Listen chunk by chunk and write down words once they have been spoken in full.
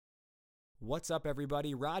What's up,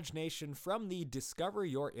 everybody? Raj Nation from the Discover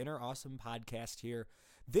Your Inner Awesome podcast here.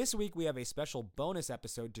 This week, we have a special bonus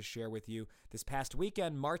episode to share with you. This past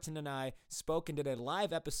weekend, Martin and I spoke and did a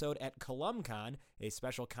live episode at ColumCon, a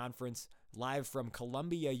special conference live from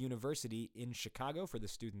Columbia University in Chicago for the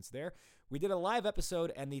students there. We did a live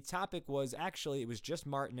episode, and the topic was it was just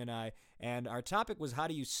Martin and I, and our topic was how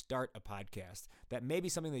do you start a podcast? That may be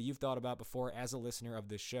something that you've thought about before as a listener of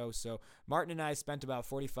this show. So Martin and I spent about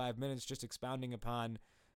 45 minutes just expounding upon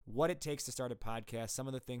what it takes to start a podcast, some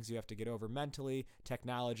of the things you have to get over mentally,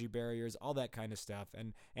 technology barriers, all that kind of stuff,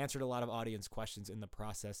 and answered a lot of audience questions in the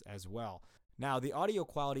process as well. Now, the audio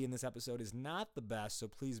quality in this episode is not the best, so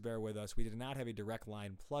please bear with us. We did not have a direct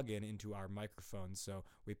line plug-in into our microphones, so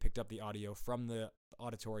we picked up the audio from the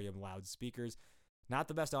auditorium loudspeakers. Not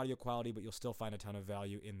the best audio quality, but you'll still find a ton of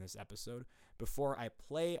value in this episode. Before I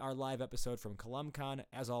play our live episode from ColumCon,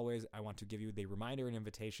 as always, I want to give you the reminder and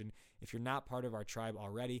invitation. If you're not part of our tribe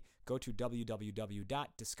already, go to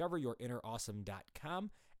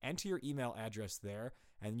www.discoveryourinnerawesome.com, enter your email address there,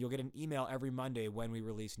 and you'll get an email every Monday when we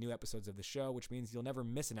release new episodes of the show, which means you'll never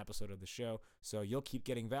miss an episode of the show, so you'll keep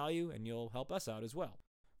getting value, and you'll help us out as well.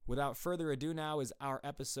 Without further ado, now is our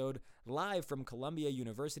episode live from Columbia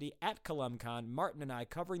University at ColumCon. Martin and I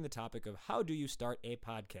covering the topic of how do you start a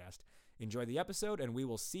podcast. Enjoy the episode, and we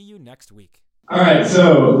will see you next week. All right,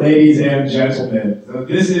 so ladies and gentlemen, so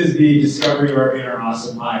this is the Discover Your Inner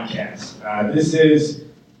Awesome podcast. This is,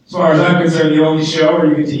 as far as I'm concerned, the only show where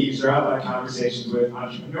you get to eavesdrop on conversations with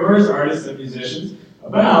entrepreneurs, artists, and musicians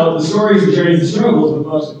about the stories, the journeys, the struggles, but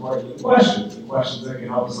most importantly, the questions that can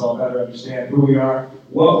help us all better understand who we are,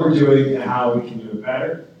 what we're doing, and how we can do it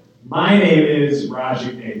better. My name is Raj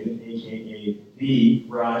Nathan, a.k.a. The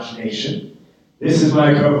Raj Nation. This is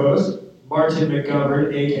my co-host, Martin McGovern,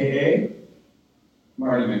 a.k.a.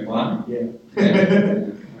 Marty McFly. Yeah.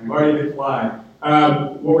 Marty McFly.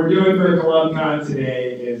 What we're doing for ColumCon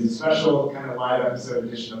today is a special kind of live episode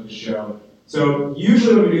edition of the show. So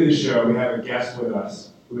usually when we do the show, we have a guest with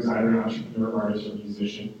us who is either an entrepreneur, artist, or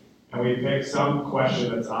musician, and we pick some question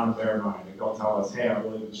that's on their mind, and they'll tell us, hey, I've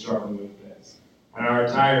really been struggling with this. And our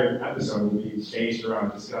entire episode will be based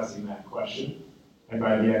around discussing that question, and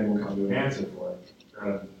by the end we'll come to an answer for it,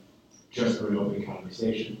 just through an open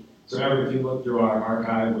conversation. So if you look through our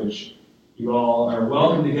archive, which you all are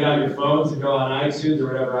welcome to get out your phones and go on iTunes or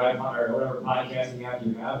whatever podcasting app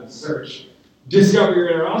you have and search Discover Your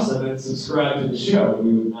Inner Awesome and subscribe to the show.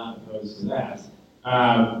 We would not oppose to that.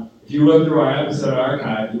 If you look through our episode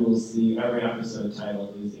archive, you will see every episode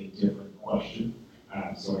title is a different question.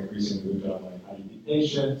 So like recently we've done like how do you be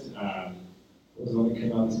patient? What was the one that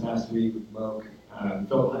came out this past week with Moke? How do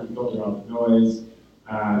you filter out the noise?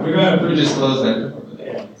 We've had a pretty disclose that.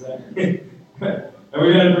 Yeah, exactly. And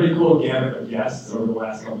we've had a pretty cool gamut of guests over the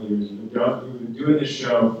last couple of years. We've been doing this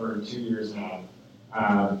show for 2 years now.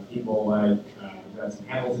 People like, we've had some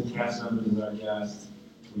Hamilton cast members as our guests.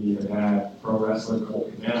 We have had pro wrestler Colt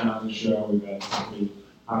Cabana on the show. We've had some pretty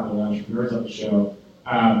popular entrepreneurs on the show.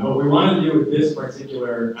 But what we wanted to do with this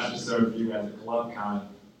particular episode for you guys at ColumCon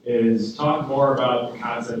is talk more about the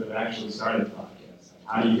concept of actually starting a podcast.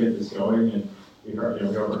 How do you get this going? And we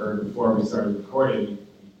overheard before we started recording, we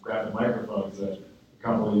grabbed the microphones that a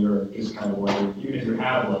couple of you are just kind of wondering, even if you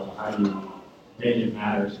have one, how do you make it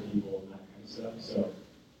matter to people and that kind of stuff. So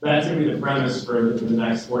that's going to be the premise for the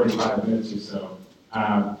next 45 minutes or so.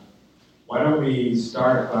 Why don't we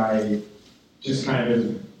start by just kind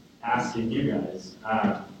of asking you guys,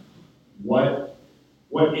 what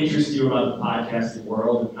interests you about the podcasting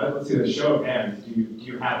world? And let's do a show of hands. Do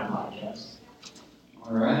you have a podcast?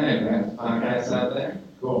 All right, we have podcasts out there.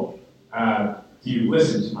 Cool. Do you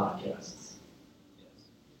listen to podcasts? Yes.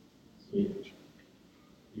 Sweet.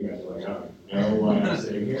 You guys are like, oh, no, why I'm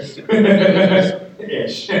sitting here.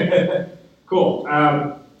 Ish. Cool.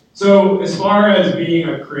 So as far as being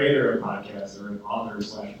a creator of podcasts or an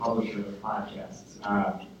author/publisher of podcasts,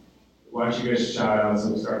 why don't you guys shout out, so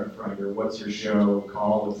we'll start in front here. What's your show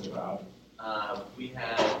called? What's it about? We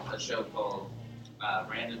have a show called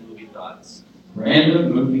Random Movie Thoughts.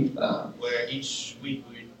 Random movie thoughts. Where each week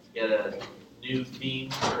we get a new theme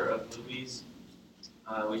of movies.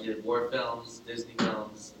 We did war films, Disney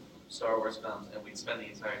films, Star Wars films, and we'd spend the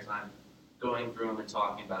entire time going through them and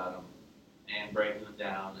talking about them and breaking them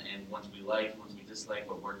down, and ones we liked, ones we disliked,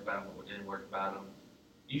 what worked about them, what didn't work about them.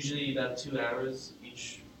 Usually about 2 hours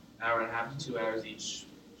each, hour and a half to 2 hours each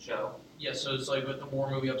show. Yeah, so it's like with the war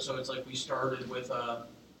movie episodes, like we started with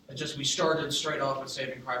we started straight off with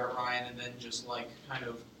Saving Private Ryan, and then just like kind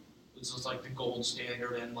of this was like the gold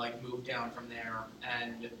standard, and like moved down from there,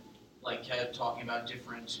 and like kept talking about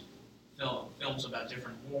different films about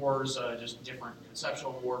different wars, just different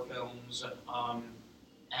conceptual war films,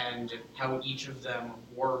 and how each of them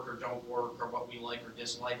work or don't work, or what we like or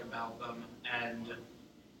dislike about them, and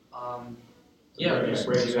yeah,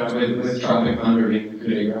 Break it down. With Tropic Thunder being the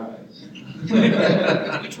coup de grace.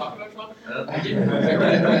 Did we talk about Tropic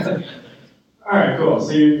Thunder? All right, cool.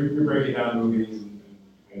 So you're breaking down movies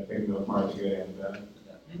and thinking of parts good and bad.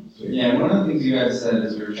 Sweet. Yeah, one of the things you guys said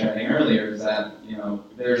as we were chatting earlier is that,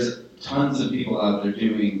 there's tons of people out there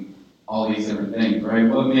doing all these different things, right?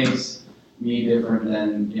 What makes me different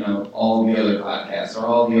than, all the other podcasts or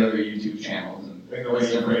all the other YouTube channels? I think the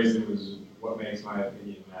way you phrased it was what makes my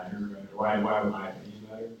opinion matter, right? Why would my opinion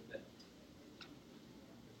matter?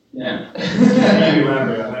 Yeah. Can you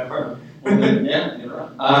elaborate on that part? Yeah, you're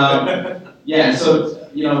right. Yeah, so,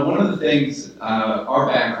 one of the things, our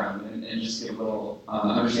background, and just get a little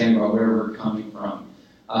understanding about where we're coming from.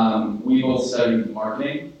 We both studied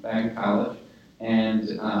marketing back in college,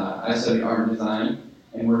 and I studied art and design,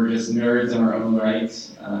 and we're just nerds in our own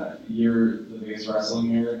rights. You're the biggest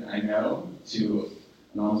wrestling nerd I know, to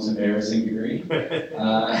an almost embarrassing degree.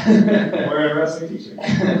 We're a wrestling teacher.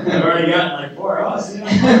 I've already gotten like 4 us.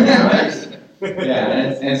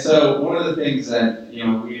 Yeah, and so one of the things that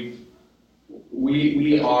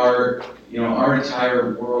we are, our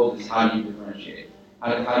entire world is how do you differentiate?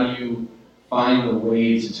 How do you find a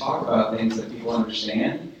way to talk about things that people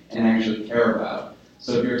understand and actually care about?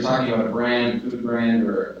 So if you're talking about a brand, food brand,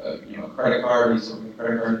 or a credit card, you in the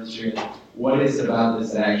credit card industry, what is it about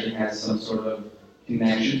this that actually has some sort of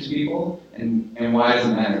connection to people, and why does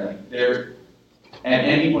it matter? Like at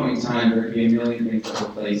any point in time, there could be a million things that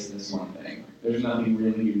replace this one thing. There's nothing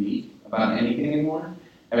really unique about anything anymore.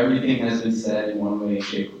 Everything has been said in one way,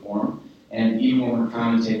 shape, or form. And even when we're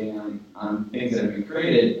commentating on things that have been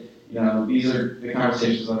created, these are the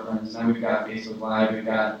conversations with our friends. Now we've got Facebook Live, we've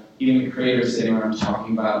got even the creators sitting around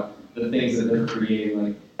talking about the things that they're creating.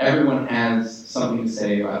 Like, everyone has something to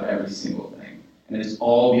say about every single thing. And it's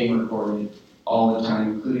all being recorded all the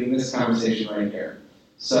time, including this conversation right here.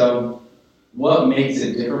 So what makes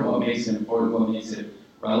it different, what makes it important, what makes it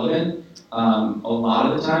relevant? A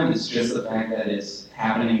lot of the time it's just the fact that it's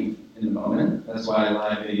happening in the moment. That's why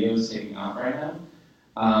live video is taking off right now.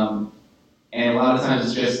 And a lot of times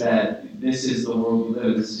it's just that this is the world we live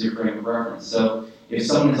in, this is your frame of reference. So if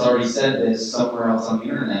someone has already said this somewhere else on the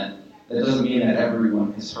internet, that doesn't mean that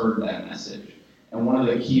everyone has heard that message. And one of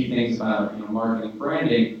the key things about marketing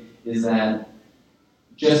branding is that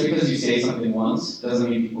just because you say something once doesn't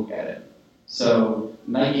mean people get it. So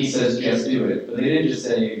Nike says just do it, but they didn't just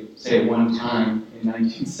say it one time in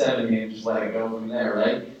 1970 and just let it go from there,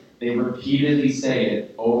 right? They repeatedly say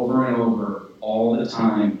it over and over all the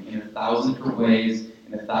time in 1,000 different ways,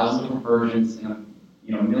 in 1,000 different versions, in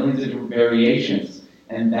millions of different variations,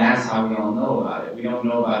 and that's how we all know about it. We don't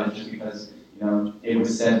know about it just because it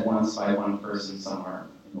was said once by one person somewhere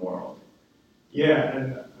in the world. Yeah,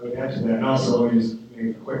 and I would add to that, and also let me just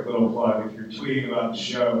make a quick little plug. If you're tweeting about the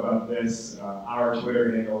show, about this, our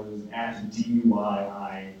Twitter handle is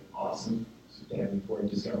 @DUIIAwesome, standing for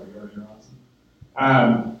Discover Your Inner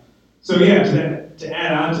Awesome. So yeah, to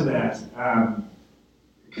add on to that,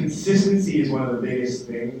 consistency is one of the biggest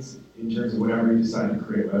things in terms of whatever you decide to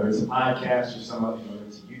create, whether it's a podcast or whether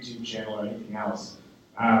it's a YouTube channel or anything else.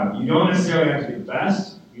 You don't necessarily have to be the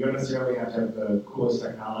best. You don't necessarily have to have the coolest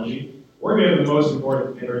technology, or maybe the most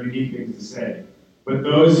important or unique things to say. But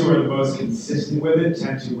those who are the most consistent with it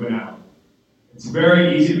tend to win out. It's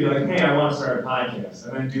very easy to be like, hey, I want to start a podcast,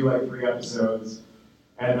 and then do like 3 episodes,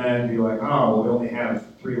 and then be like, oh, well, we only have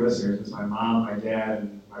 3 listeners. It's my mom, my dad,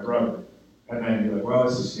 and my brother. And then be like, well,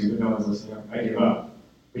 this is stupid. No one's listening. I give up.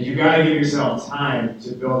 But you got to give yourself time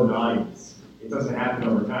to build an audience. It doesn't happen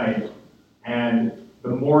overnight. And the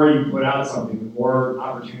more you put out something, the more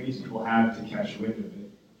opportunities people have to catch wind of it.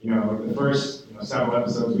 Like the first several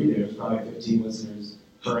episodes we did, it was probably 15 listeners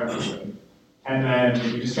per episode. And then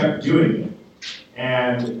we just kept doing it.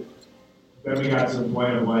 And then we got to the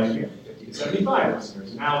point of like 50 to 75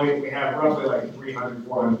 listeners. Now we have roughly like 300,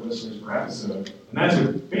 400 listeners per episode. And that's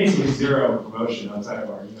with basically 0 promotion outside of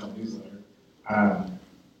our email newsletter.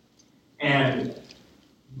 And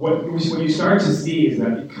what you start to see is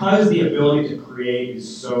that because the ability to create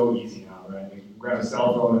is so easy now, right? Like you can grab a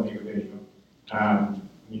cell phone and make a video.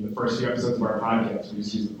 The first few episodes of our podcast, we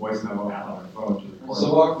just use the voice memo app on our phone to record.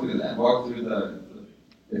 So walk through that. Walk through the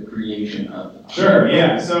creation of the podcast. Sure,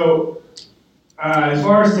 yeah. So as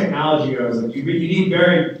far as technology goes, like you need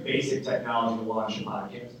very basic technology to launch a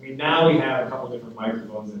podcast. Now we have a couple different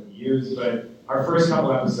microphones that we use, but our first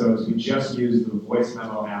couple episodes, we just used the voice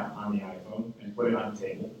memo app on the iPhone and put it on the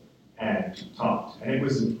table. and talked. And it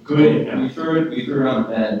was good enough. We threw it on the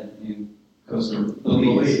bed in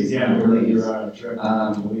Belize. Yeah, Belize. we were on a trip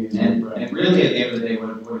to Belize. And really, at the end of the day,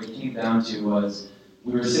 what it came down to was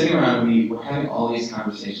we were sitting around, we were having all these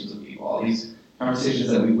conversations with people, all these conversations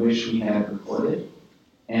that we wish we had recorded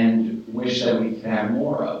and wish that we could have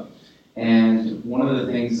more of. And one of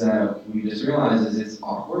the things that we just realized is it's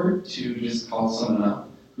awkward to just call someone up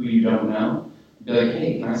who you don't know, be like,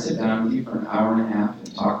 hey, can I sit down with you for an hour and a half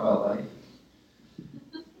and talk about life?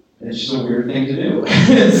 It's just a weird thing to do.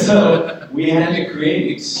 So we had to create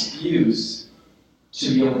an excuse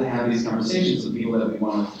to be able to have these conversations with people that we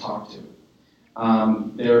wanted to talk to.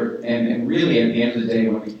 And really, at the end of the day,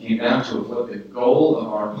 when it came down to it, what the goal of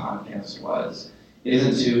our podcast was,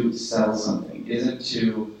 isn't to sell something, isn't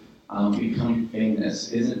to become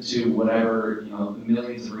famous, isn't to whatever, the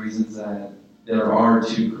millions of reasons that there are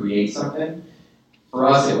to create something. For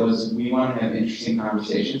us, it was, we want to have interesting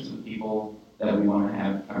conversations with people that we want to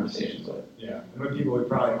have conversations with. Yeah, and with people we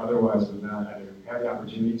probably otherwise would not either have the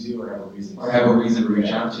opportunity to or have a reason to. Or have a reason to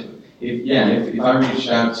reach out to. If I reached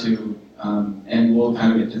out to, and we'll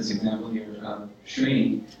kind of get to this example here,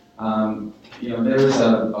 Srini, there was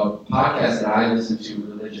a podcast that I listened to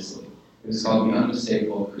religiously. It was called The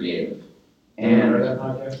Unmistakable Creative. And heard that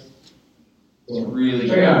podcast? It's really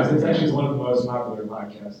check it out. It's actually one of the most popular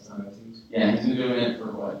podcasts on iTunes. Yeah, he's been doing it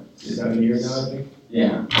for what? 7 years now, I think.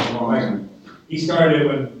 Yeah. He started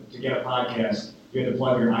it to get a podcast, you had to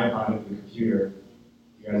plug your iPod into the computer.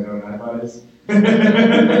 You guys know what an iPod is? You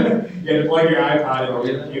had to plug your iPod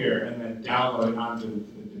into the computer and then download it onto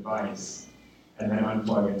the device and then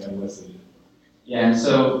unplug it and listen. Yeah, and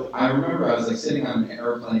so I remember I was sitting on an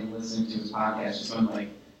airplane listening to his podcast, just going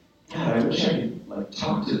God, I wish I could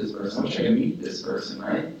talk to this person. I wish I could meet this person,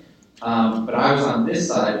 right? But I was on this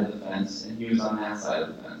side of the fence, and he was on that side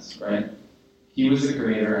of the fence, right? He was the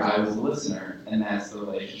creator, I was the listener, and that's the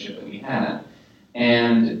relationship that we had.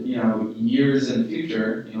 And, years in the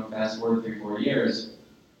future, fast forward 3-4 years,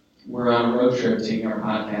 we're on a road trip taking our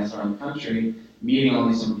podcast around the country, meeting all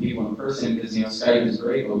these different people in person, because, Skype is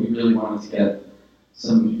great, but we really wanted to get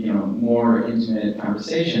some, more intimate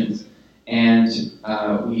conversations. And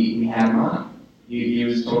we had him on. He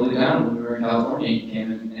was totally down when we were in California. He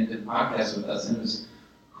came and did a podcast with us, and it was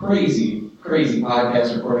crazy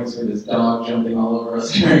podcast recordings with his dog jumping all over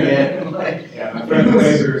us during it. Yeah, my friend the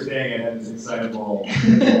place we were staying at had this excitable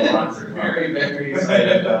boxer. Very, very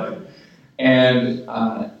excited about it. And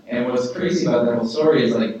what's crazy about that whole story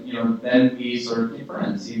is then we sort of became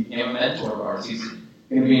friends. He became a mentor of ours. He's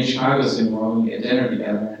going to be in Chicago soon. We're all going to get dinner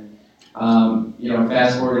together. And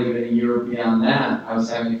fast forward even a year beyond that, I was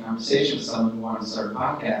having a conversation with someone who wanted to start a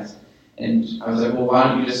podcast. And I was like, well, why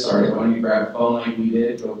don't you just start it? Why don't you grab a phone like we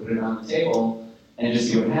did, go put it on the table, and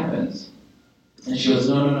just see what happens? And she goes,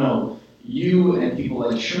 no. You and people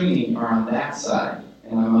like Srini are on that side,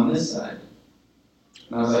 and I'm on this side.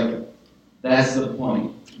 And I was like, that's the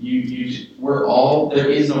point. We're all, there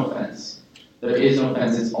is no fence. There is no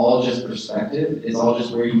fence. It's all just perspective. It's all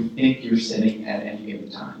just where you think you're sitting at any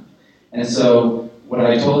given time. And so what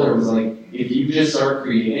I told her was if you just start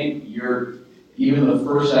creating, even the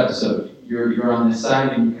first episode, you're on this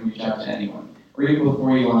side and you can reach out to anyone. Or even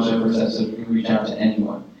before you launch that first episode, you can reach out to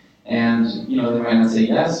anyone. And, they might not say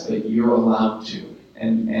yes, but you're allowed to.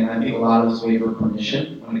 And I think a lot of us wait for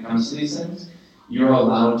permission when it comes to these things. You're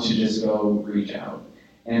allowed to just go reach out.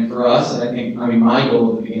 And for us, my goal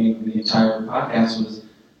at the beginning of the entire podcast was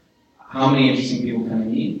how many interesting people can I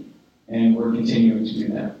meet? And we're continuing to do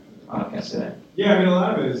that with the podcast today. Yeah, a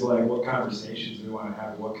lot of it is what conversations do we want to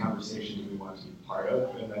have, what conversations do we want to be part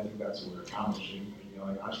of, and I think that's what we're accomplishing.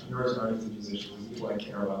 Entrepreneurs, artists, and musicians, people I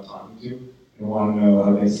care about talking to, and want to know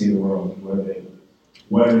how they see the world, and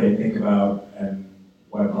what do they think about, and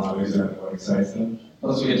what bothers them, what excites them.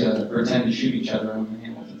 Plus, we get to pretend to shoot each other on the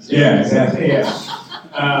handles. Yeah, exactly.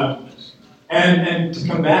 Yeah. And to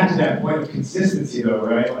come back to that point of consistency, though,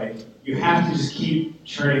 right? You have to just keep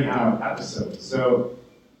churning out episodes. So.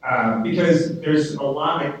 Because there's a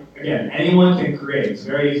lot, again, anyone can create. It's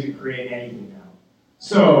very easy to create anything now.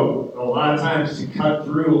 So a lot of times to cut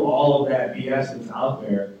through all of that BS that's out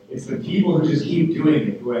there, it's the people who just keep doing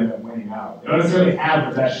it who end up winning out. They don't necessarily have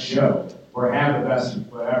the best show or have the best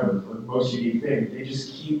whatever or most unique thing. They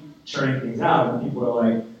just keep churning things out, and people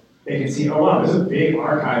are they can see, oh wow, there's a big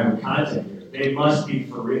archive of content here. They must be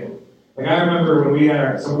for real. I remember when we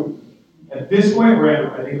had at this point, we're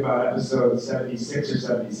at, I think, about episode 76 or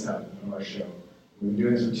 77 of our show. We've been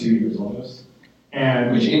doing this for 2 years almost.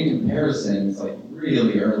 And which, in comparison, is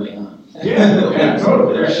really early on. Yeah,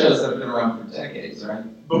 totally. Their shows have been around for decades, right?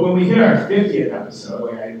 But when we hit our 50th episode,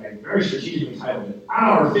 like I very strategically titled it,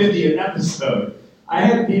 our 50th episode, I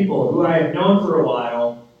had people who I had known for a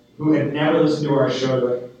while who had never listened to our show,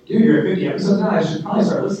 like, dude, you're at 50 episodes now, I should probably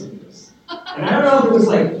start listening to this. And I don't know if it was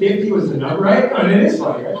like 50 was the number, right? No, and it is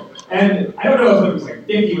funny, right? And I don't know if it was like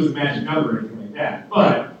 50 was the magic number or anything like that,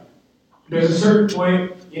 but there's a certain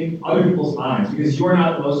point in other people's minds, because you're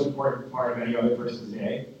not the most important part of any other person's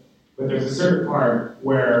day, but there's a certain part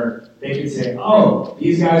where they can say, oh,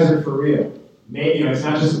 these guys are for real. Maybe, it's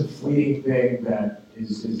not just a fleeting thing that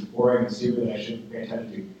is boring and stupid that I shouldn't pay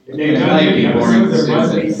attention to. If they've done 50 episodes, there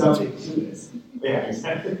must be something to this. Yeah,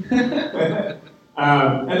 exactly.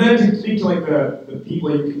 And then to speak to like the people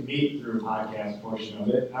you can meet through a podcast portion of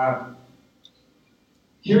it,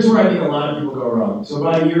 here's where I think a lot of people go wrong. So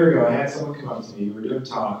about a year ago, I had someone come up to me, we were doing a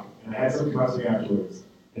talk, and I had someone come up to me afterwards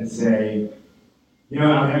and say,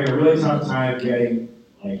 I'm having a really tough time getting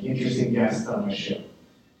like interesting guests on my show.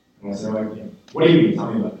 And I said, what do you mean?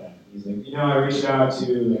 Tell me about that. He's like, I reached out to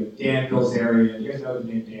like Dan Bilzerian. You guys know the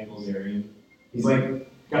name Dan Bilzerian? He's like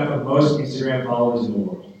got the most Instagram followers in the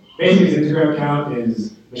world. Basically, his Instagram account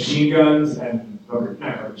is machine guns and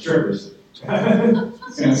strippers. I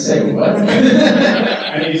was gonna say what?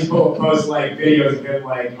 And he just posts like videos of him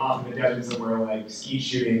like off in the desert somewhere, like skeet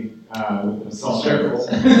shooting with an assault rifle.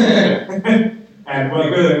 And like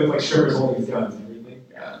really with like strippers holding his guns and everything.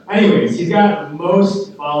 Yeah. Anyways, he's got the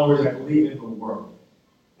most followers, I believe, in the world.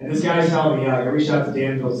 And this guy's telling me, I reached out to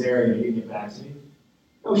Dan Bilzerian, he didn't get back to me.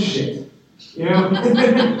 No shit. I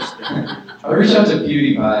reached out to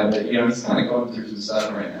PewDiePie, but he's kind of going through some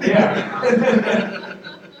stuff right now. Yeah.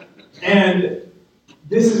 And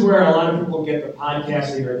this is where a lot of people get the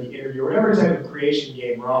podcasting or the interview, or whatever type of creation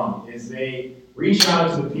game wrong, is they reach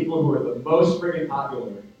out to the people who are the most friggin' popular,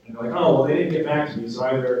 and they're like, oh, well, they didn't get back to me, so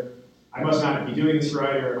either I must not be doing this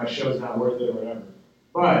right, or my show's not worth it, or whatever.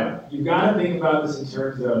 But you've got to think about this in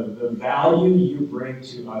terms of the value you bring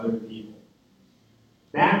to other people.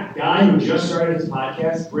 That guy who just started his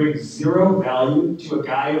podcast brings zero value to a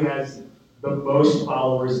guy who has the most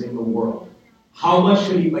followers in the world. How much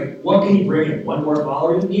can he, what can he bring in? One more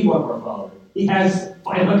follower? He doesn't need one more follower. He has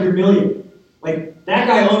 500 million. That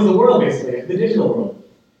guy owns the world, basically, the digital world.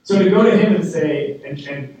 So to go to him and say, and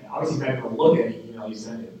obviously he's not going to look at any email you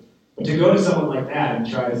send him, but to go to someone like that and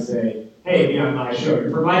try to say, hey, be on my show,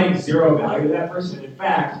 you're providing zero value to that person. And in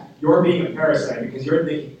fact, you're being a parasite because you're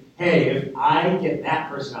thinking, hey, if I get that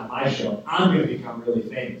person on my show, I'm going to become really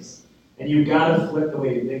famous. And you've got to flip the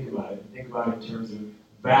way you think about it. Think about it in terms of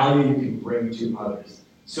value you can bring to others.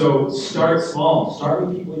 So start small. Start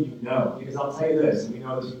with people you know. Because I'll tell you this, and we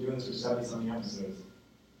know this, we're doing this for 70-something episodes.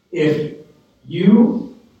 If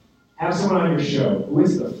you have someone on your show who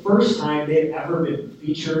it's the first time they've ever been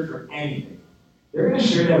featured for anything, they're going to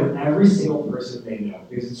share that with every single person they know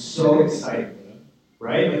because it's so exciting for them,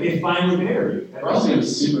 right? Like they've finally been interviewed. We're also going to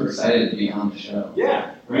be super excited to be on the show.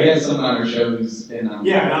 Yeah. We had someone on our show who's been on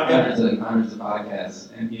hundreds and hundreds of podcasts,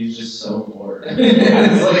 and he's just so bored.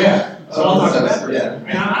 Yeah. So I'll talk about that. Yeah.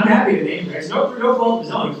 And I'm happy to name it. No fault of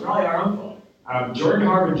his own. It's probably our own fault. Jordan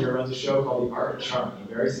Harbinger runs a show called The Art of Charm, a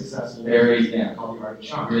very successful called The Art of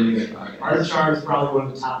Charm. Really good podcast. Art of Charm is probably one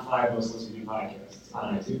of the top 5 most listened to podcasts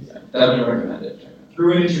on iTunes. Definitely recommend it.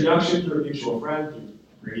 Through an introduction, through a mutual friend, through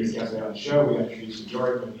previous guests we had on the show, we got introduced to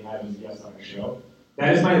Jordan when we had him as a guest on our show.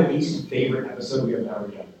 That is my least favorite episode we have ever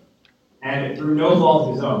done. And through no fault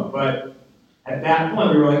of his own, but at that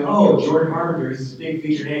point we were like, oh, Jordan Harbinger, he's this big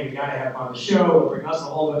feature name, we gotta have him on the show, it'll bring us a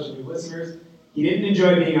whole bunch of new listeners. He didn't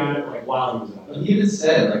enjoy being on it while he was on it. He even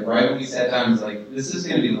said, right when we sat down, he's like, this is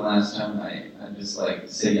gonna be the last time I just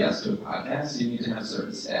say yes to a podcast, you need to have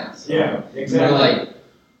certain stats. So Yeah, exactly. We're like,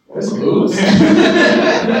 that's oops.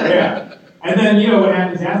 Yeah. And then, what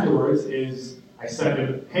happens afterwards is I send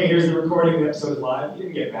him, hey, here's the recording of the episode live. He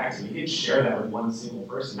didn't get back to me. He didn't share that with one single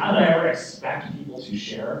person. Not that I ever expect people to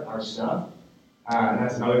share our stuff. And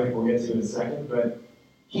that's another thing we'll get to in a second. But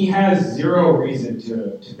he has zero reason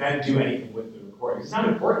to then do anything with the recording. It's not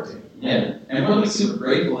important to him. Yeah, and we're super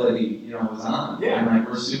grateful that he, was on. Yeah. And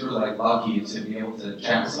we're super lucky to be able to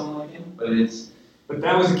chat with someone like him. But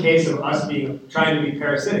that was a case of us trying to be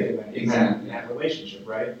parasitic in that relationship,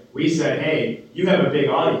 right? We said, hey, you have a big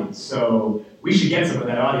audience, so we should get some of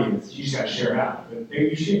that audience. You just got to share it out. But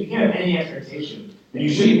you can't have any expectation, and you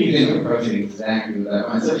shouldn't be. You didn't approach it exactly with that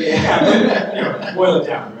mindset. Yeah, but, boil it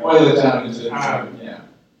down, right? Boil it down into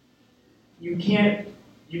yeah.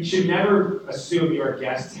 You should never assume your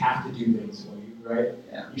guests have to do things for you, right?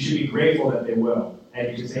 Yeah. You should be grateful that they will. And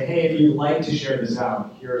you can say, hey, if you'd like to share this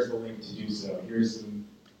out, here's the link to do so. Here's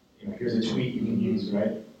a tweet you can use,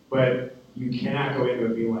 right? But you cannot go into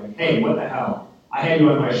it being like, hey, what the hell? I had you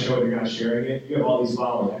on my show and you're not sharing it. You have all these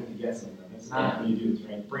followers. I have to get some of them. That's not how you do this,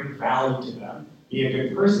 right? Bring value to them. Be a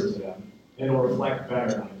good person to them. And it will reflect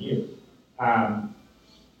better on you. And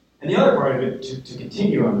the other part of it, to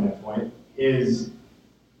continue on that point, is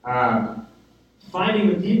finding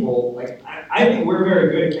the people. Like I think we're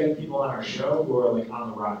very good at getting people on our show who are like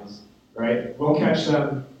on the rise, right? We'll catch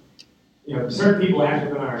them. Certain people have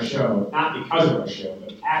been on our show, not because of our show,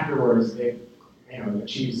 but afterwards they've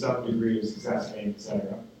achieved some degree of success, fame,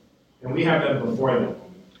 etc. And we have them before that moment.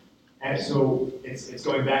 And so it's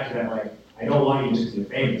going back to that, like, I don't want you just because you're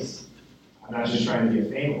famous. I'm not just trying to be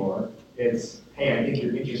a fame whore. It's, hey, I think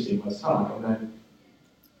you're interesting, let's talk. And then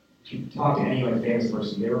you talk to any famous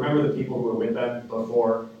person. They remember the people who were with them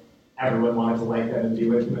before everyone wanted to like them and be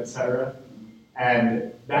with them, etc.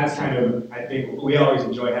 And that's kind of, I think, we always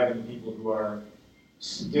enjoy having the people who are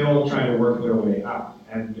still trying to work their way up.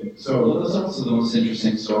 And so those are also the most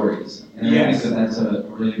interesting stories. And I think that's a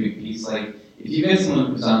really big piece. Like, if you get someone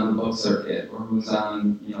who's on the book circuit or who's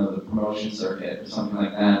on, the promotion circuit or something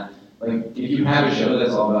like that, like, if you have a show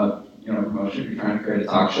that's all about, promotion, if you're trying to create a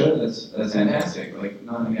talk show, that's fantastic. Like,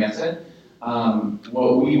 nothing against it.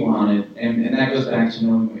 What we wanted, and that goes back to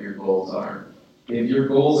knowing what your goals are. If your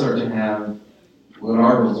goals are to have, what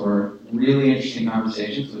our goals were, really interesting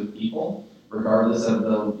conversations with people, regardless of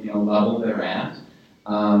the level they're at,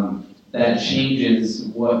 that changes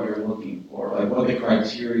what you're looking for, like what the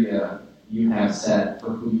criteria you have set for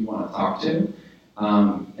who you want to talk to.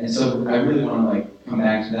 And so I really want to come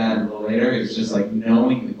back to that a little later. It's just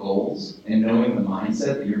knowing the goals and knowing the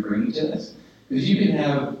mindset that you're bringing to this. Because you can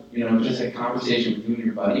have just a conversation with you and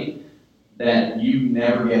your buddy that you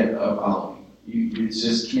never get a following. It's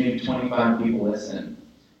just maybe 25 people listen.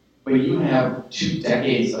 But you have 2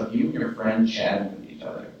 decades of you and your friend chatting with each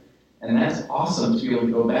other. And that's awesome to be able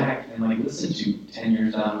to go back and listen to 10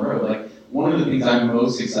 years down the road. One of the things I'm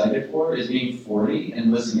most excited for is being 40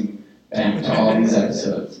 and listening back to all these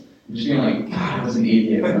episodes. And just being God, I was an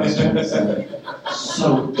idiot when I was 27.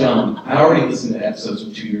 So dumb. I already listened to episodes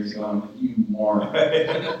from 2 years ago. I'm you moron.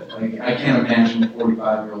 I can't imagine what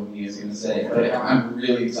 45-year-old me is going to say. But I'm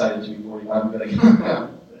really excited to be 45 and be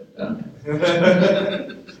done.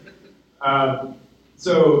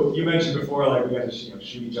 So you mentioned before, we got to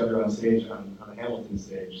shoot each other on stage on the Hamilton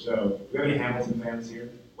stage. So do we have any Hamilton fans here?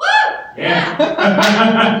 Woo!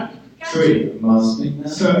 Yeah. Sweet. Must be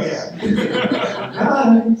nice. So nice.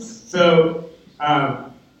 So I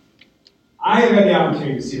have had the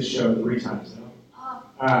opportunity to see the show 3 times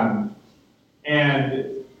now.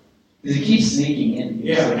 And does he keep sneaking in?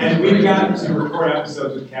 And we've gotten to record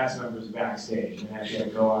episodes with cast members backstage and actually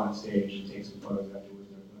go on stage and take some photos afterwards.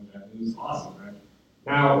 It was awesome, right?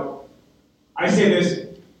 Now, I say this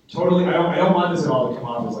totally, I don't want this at all to come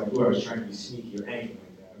off as ooh, I was trying to be sneaky or anything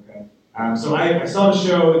like that, okay? So I saw the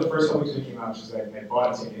show in the first couple weeks when it came out, just I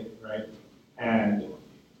bought a ticket, right? And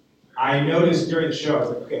I noticed during the show, I was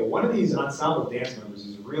okay, one of these ensemble dance members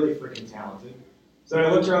is really freaking talented. So I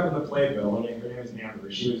looked her up in the playbill, her name is Amber.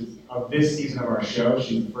 She was of this season of our show.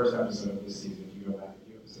 She's the first episode of this season, if you go back a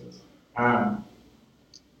few episodes.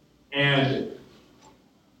 And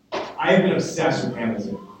I have been obsessed with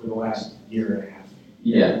Hamilton for the last year and a half.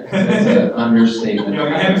 Yeah, that's an understatement.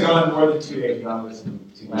 I haven't gone more than 2 days without listening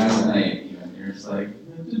to last night, even. You're just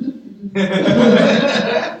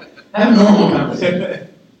have a normal conversation.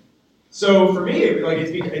 So for me,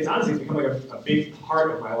 it's honestly become a big part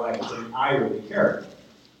of my life. It's something I really care about.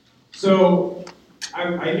 So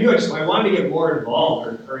I knew I wanted to get more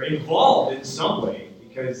involved or involved in some way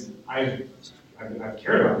because I've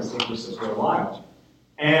cared about this thing for such a while.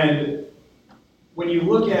 And when you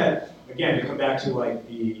look at, again, to come back to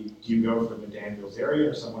do you go for the Dan Bilzerian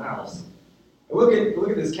or someone else? I look at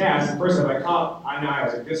this cast, and first I caught my eye. I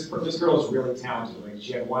was this girl is really talented.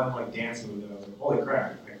 She had one dance move that I was holy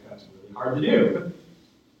crap, that's really hard to do.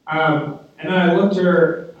 And then I looked at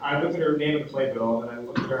her name in the playbill, and I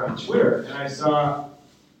looked at her on Twitter, and I saw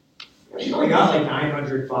she's only got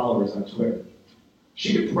 900 followers on Twitter.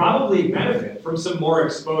 She could probably benefit from some more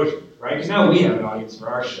exposure, right? Because now we have an audience for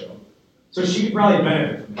our show. So she could probably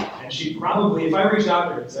benefit from that. And she'd probably, if I reached out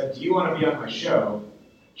to her and said, do you want to be on my show?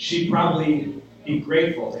 She'd probably be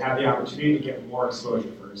grateful to have the opportunity to get more exposure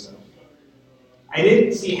for herself. I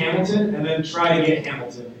didn't see Hamilton and then try to get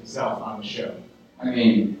Hamilton himself on the show. I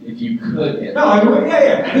mean, if you could get... No, I would,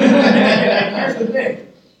 yeah. And here's the thing.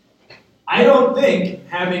 I don't think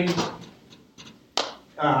having...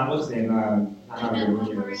 what's his name?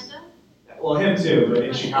 Well, him too, but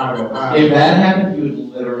in Chicago. If that happened, you would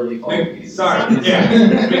literally fall. Sorry, yeah.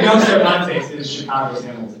 Miguel Cervantes is Chicago's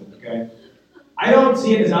Hamilton, okay? I don't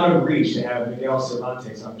see it as out of reach to have Miguel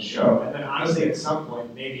Cervantes on the show. And then honestly, at some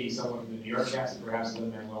point, maybe someone from the New York cast, and perhaps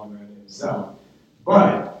Lin-Manuel Miranda himself.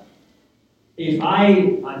 But if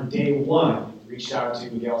I, on day one, reached out to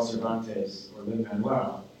Miguel Cervantes or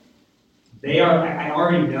Lin-Manuel, I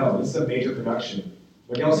already know, this is a major production.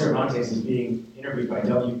 Miguel Cervantes is being interviewed by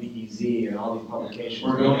WBEZ and all these publications.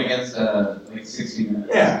 We're going against like 60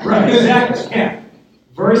 minutes. Yeah, right, exactly, yeah.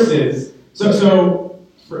 Versus, so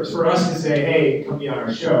for us to say, hey, come be on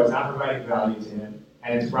our show, it's not providing value to him,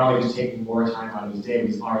 and it's probably just taking more time out of his day when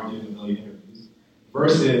he's already doing a million interviews.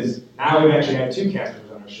 Versus, now we've actually had 2 cast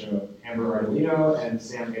members on our show, Amber Ardolino and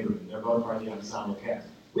Sam Haberman. They're both part of the ensemble cast.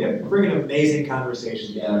 We have freaking amazing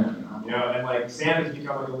conversations with them. You know, and like Sam has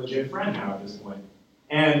become like a legit friend now at this point.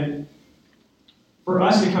 And for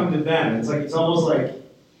us to come to them, it's almost like,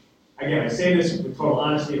 again, I say this with total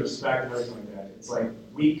honesty, respect, and everything like that. It's like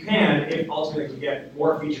we can, if ultimately we get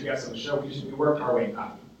more featured guests on the show, we work our way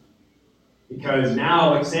up. Because now,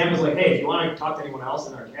 like Sam was like, hey, if you want to talk to anyone else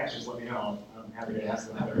in our cast, just let me know. I'm happy to ask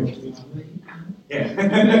them how they're interested.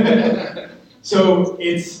 Yeah. So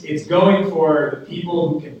it's going for the people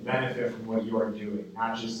who can benefit from what you are doing,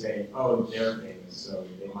 not just say, oh, they're famous, so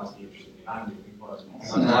they must be interested in what I'm doing.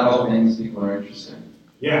 So not all famous people are interested.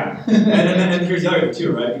 Yeah, and here's the other thing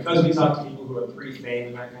too, right? Because we talk to people who are pre-fame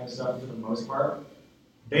and that kind of stuff for the most part,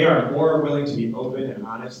 they are more willing to be open and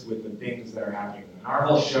honest with the things that are happening. And our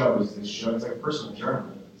whole show is this show, it's like a personal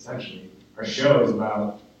journal, essentially. Our show is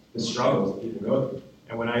about the struggles that people go through.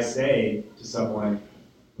 And when I say to someone,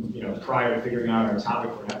 you know, prior to figuring out our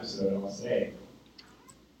topic for an episode, I'll say,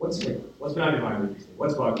 what's been on your mind recently?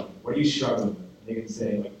 What's bugging you? What are you struggling with? And they can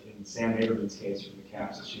say, like in Sam Haberman's case from the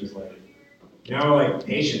cast, she was like, you know, like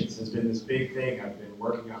patience has been this big thing I've been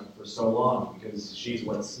working on for so long because she's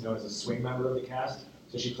what's known as a swing member of the cast.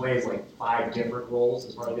 So she plays like 5 different roles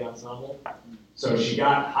as part of the ensemble. So she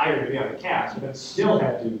got hired to be on the cast, but then still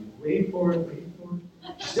had to wait for it.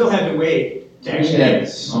 She still had to wait to actually had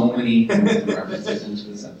so many references into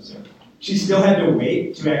this episode. She still had to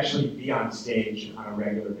wait to actually be on stage on a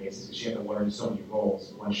regular basis because she had to learn so many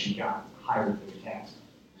roles once she got hired for the cast.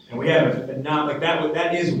 And we have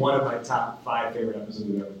that is one of my top 5 favorite episodes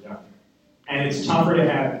we've ever done. And it's tougher to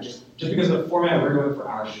have just because of the format we're going for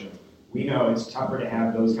our show. We know it's tougher to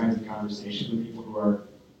have those kinds of conversations with people who are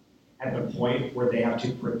at the point where they have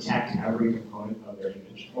to protect every component of their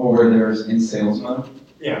image. Or where they're in sales mode.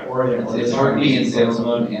 Yeah, or it's hard to be in sales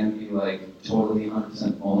mode and be like totally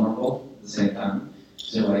 100% vulnerable at the same time.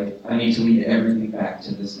 So like, I need to lead everything back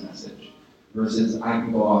to this message. Versus I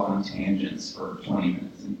can go off on tangents for 20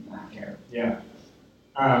 minutes and not care. Yeah.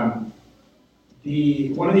 One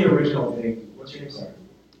of the original things, what's your name, sorry?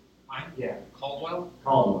 Mine? Yeah. Caldwell?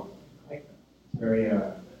 Caldwell. I like that.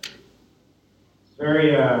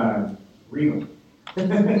 Very regal.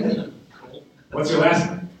 What's your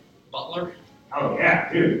last name? Butler? Oh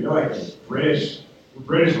yeah, dude, you're like British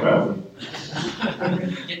royalty.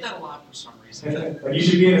 Get that a lot for some reason. Like you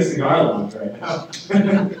should be in a cigar lounge right now.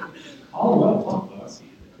 Oh well, fuck us.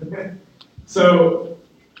 So,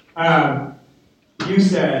 you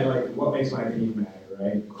said like what makes my opinion matter,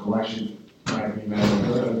 right? Collection, my opinion matter.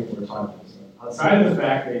 Those are the things we're talking about. So, outside of the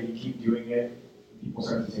fact that you keep doing it, people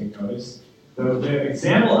start to take notice. The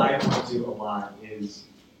example I point to a lot is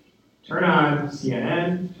turn on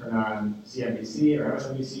CNN, turn on CNBC or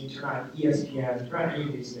MSNBC, turn on ESPN, turn on any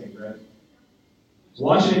of these things, right?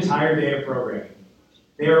 Watch an entire day of programming.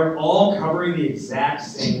 They are all covering the exact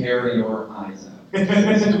same. Tear your eyes out.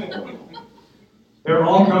 They're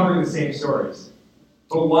all covering the same stories.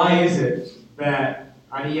 But why is it that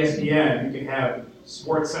on ESPN you can have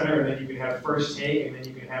Sports Center and then you can have First Take and then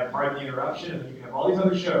you can have Pardon the Interruption and then you can have all these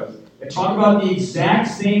other shows that talk about the exact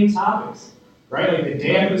same topics, right? Like the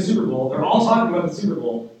day after the Super Bowl, they're all talking about the Super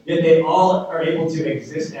Bowl, yet they all are able to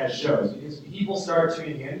exist as shows because people start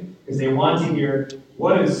tuning in because they want to hear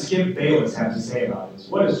what does Skip Bayless have to say about this?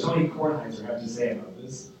 What does Tony Kornheiser have to say about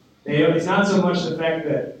this? It's not so much the fact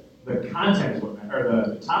that the content is what matters,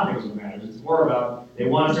 or the topic is what matters. It's more about they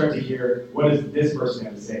want to start to hear what does this person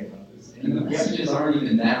have to say about this. And the messages aren't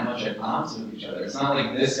even that much at odds with each other. It's not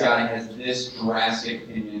like this guy has this drastic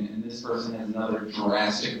opinion and this person has another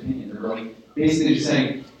drastic opinion. They're like basically just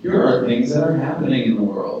saying, here are things that are happening in the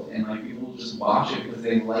world, and like people just watch it because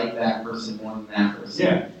they like that person more than that person.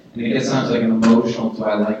 Yeah. And it gets down to like an emotional, do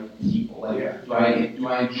I like people? Like, Yeah. do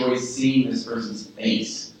I enjoy seeing this person's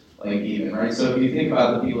face? Like even, right? So if you think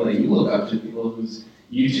about the people that you look up to, people whose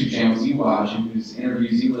YouTube channels you watch and whose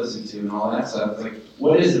interviews you listen to and all that stuff, it's like,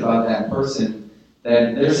 what is it about that person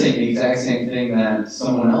that they're saying the exact same thing that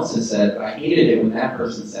someone else has said, but I hated it when that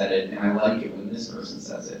person said it, and I like it when this person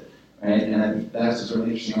says it, right? And I think that's what's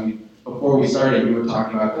really interesting. I mean, before we started, you were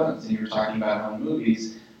talking about guns, and you were talking about how in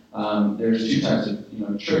movies, there's two types of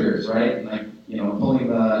triggers, right? Like pulling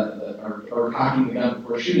or cocking the gun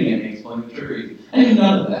before shooting it makes pulling the trigger easy. I knew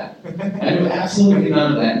none of that. I knew absolutely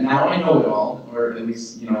none of that. Now I know it all, or at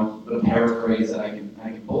least the paraphrase that I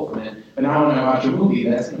can pull from it. But now when I watch a movie,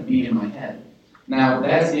 that's going to be in my head. Now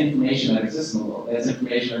that's information that exists in the world. That's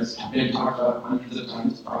information that's been talked about hundreds of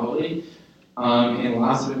times, probably, in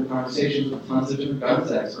lots of different conversations with tons of different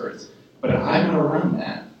guns experts. But I'm not around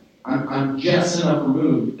that. I'm just enough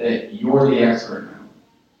removed that you're the expert now.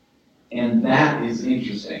 And that is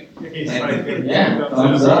interesting. Yeah,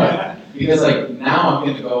 thumbs up. Because now I'm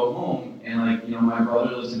going to go home and my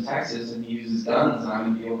brother lives in Texas and he uses guns and I'm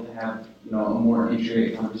going to be able to have a more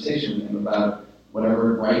intricate conversation with him about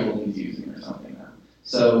whatever rifle he's using or something now.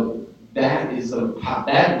 So that is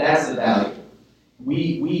that's the value.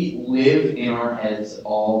 We live in our heads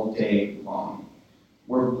all day long.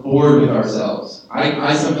 We're bored with ourselves.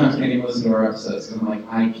 I sometimes can't even listen to our episodes because I'm like,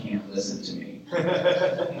 I can't listen to me.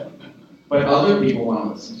 But other people want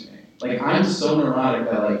to listen to me. I'm so neurotic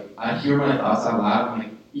that I hear my thoughts out loud. I'm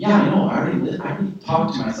like, yeah, I know. I already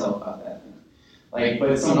talked to myself about that thing.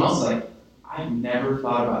 But someone else is like, I've never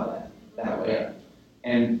thought about that way.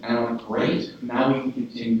 And I'm like, great. Now we can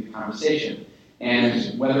continue the conversation.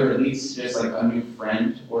 And whether it leads to just a new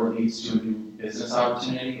friend, or it leads to a new business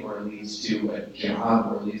opportunity, or it leads to a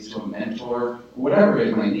job, or it leads to a mentor, or whatever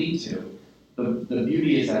it might lead to, the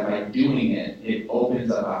beauty is that by doing it, it opens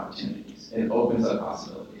up opportunities. It opens up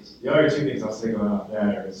possibilities. The other two things I'll say going off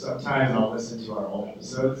that are sometimes I'll listen to our old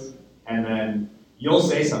episodes, and then you'll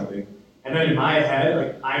say something, and then in my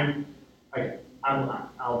head, I'll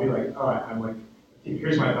be like, oh, I'm like,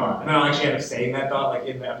 here's my thought, and then I'll actually end up saying that thought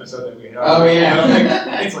in the episode that we had. Oh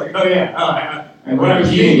yeah. It's like, oh yeah, and what I was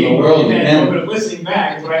thinking, the world and then but listening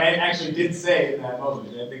back is what I actually did say in that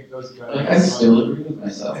moment. And I think those guys. I still agree with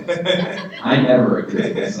myself. I never agree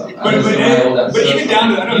with myself. But even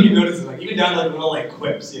down to, I don't know if you notice this, even down to little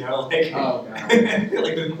quips, oh god.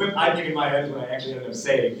 The quip I think in my head is what I actually ended up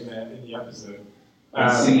saying in the episode.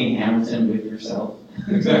 Singing Hamilton with yourself.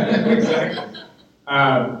 Exactly.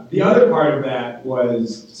 The other part of that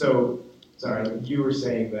was, sorry, you were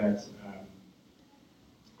saying that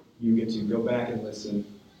you get to go back and listen.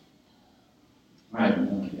 I have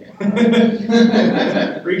no idea.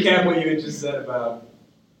 Recap what you had just said about.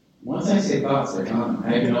 Once I say thoughts, they're gone.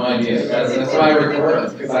 I have no idea. That's why I record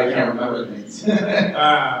them, because I can't remember things. All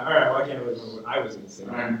right, well, I can't really remember what I was going to say.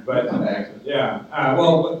 Right. But, come back. Yeah.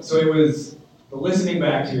 So it was the listening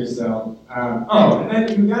back to yourself. And then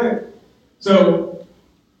you got it. So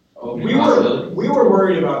we were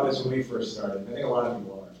worried about this when we first started. I think a lot of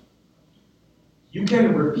people are. You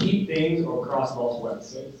can repeat things across multiple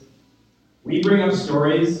episodes. We bring up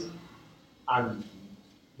stories on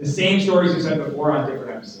the same stories we said before on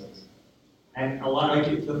different episodes. And a lot,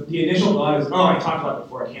 the initial thought is, oh, I talked about it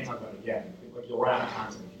before, I can't talk about it again. You'll run out of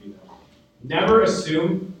content if you do that. Never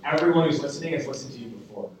assume everyone who's listening has listened to you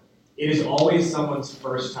before. It is always someone's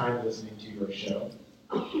first time listening to your show.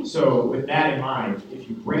 So with that in mind, if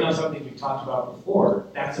you bring up something you've talked about before,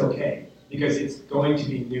 that's okay, because it's going to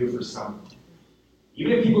be new for someone.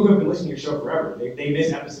 Even if people who have been listening to your show forever, they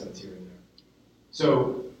miss episodes here and there.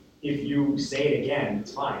 So if you say it again,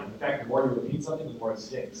 it's fine. In fact, the more you repeat something, the more it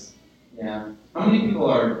sticks. Yeah. How many people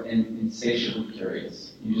are insatiably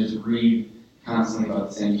curious? You just read constantly about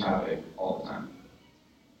the same topic all the time.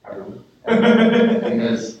 Everyone.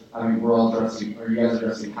 Because, we're all dressed, or you guys are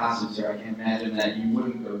dressed in costumes here. I can imagine that you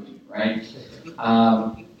wouldn't go to, right?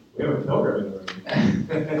 We have a pilgrim in the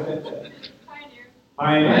room.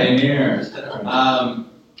 Pioneer.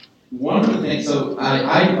 One of the things, so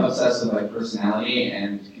I'm obsessed with personality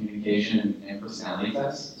and communication and personality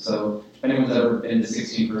tests. So if anyone's ever been to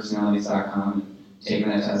 16personalities.com and taken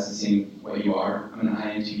that test and seen what you are, I'm an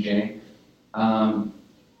INTJ. I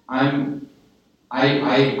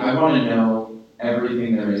want to know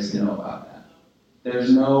everything there is to know about that.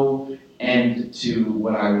 There's no end to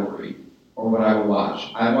what I will read or what I will watch.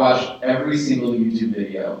 I watch every single YouTube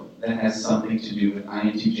video that has something to do with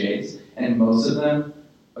INTJs, and most of them,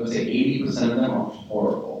 I would say 80% of them are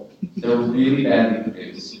horrible. They're really badly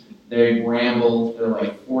produced. They ramble,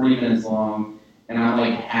 they're 40 minutes long, and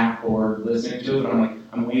I'm half bored listening to it.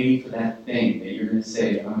 I'm waiting for that thing that you're going to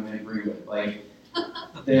say that I'm going to agree with. I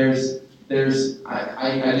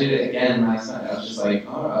did it again last night. I was just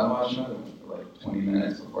I'll watch another one for 20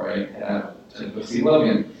 minutes before I head out to go see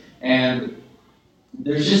Logan. And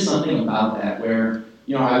there's just something about that where,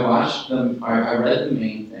 I watched them, I read the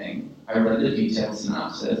main thing, I read the detailed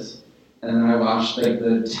synopsis, and then I watched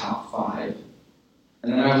the top 5,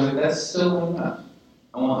 And then I was like, that's still not enough.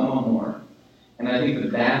 I want more. And I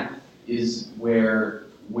think that is where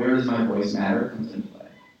does my voice matter comes into play.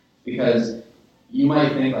 Because you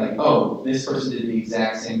might think like, oh, this person did the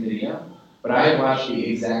exact same video, but I watched the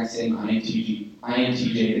exact same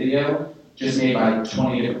INTJ video just made by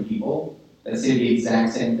 20 different people that say the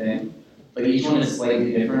exact same thing, but each one is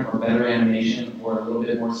slightly different or better animation or a little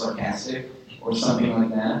bit more sarcastic or something like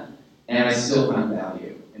that, and I still find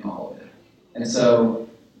value in all of it. And so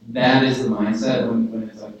that is the mindset when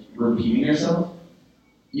it's like repeating yourself.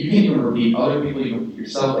 You can even repeat other people, you can repeat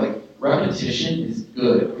yourself. Like repetition is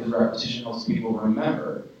good because repetition helps people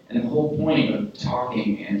remember. And the whole point of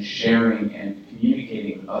talking and sharing and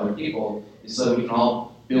communicating with other people is so we can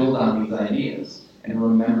all build on these ideas and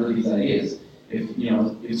remember these ideas.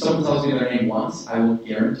 If someone tells me their name once, I will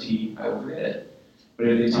guarantee I will forget it. But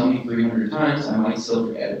if they tell me 300 times, I might still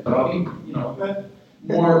forget it. But I'll be,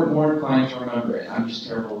 more inclined to remember it. I'm just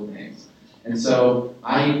terrible with names. And so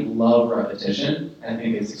I love repetition. I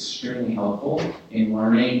think it's extremely helpful in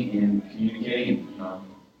learning, in communicating, and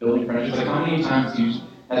building friendships. Like how many times do you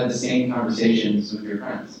have the same conversations with your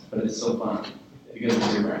friends, but it's so fun because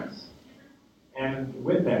it's your friends. And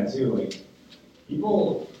with that too, like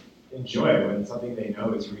people enjoy when something they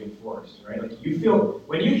know is reinforced, right? Like you feel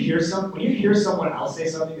when you hear someone else say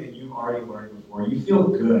something that you've already learned before, you feel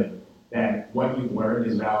good that what you've learned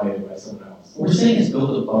is validated by someone else. What we're saying is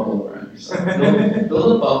build a bubble around yourself.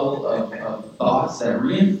 Build a bubble of thoughts that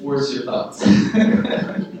reinforce your thoughts.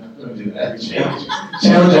 Don't do that. Challenge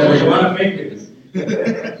There's a lot of fake news.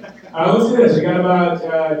 Let's do this. We got about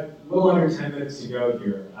a little under 10 minutes to go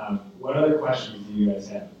here. What other questions do you guys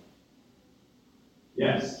have?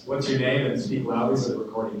 Yes. What's your name and speak loudly so the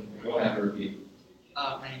recording can Go ahead and repeat.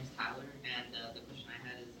 My name's Tyler, and the question I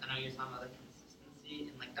had is, I know you're talking about like consistency,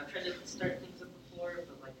 and like I've tried to start things up before,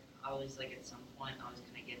 but like I always like at some point I always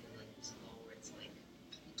kind of get to like this low where it's like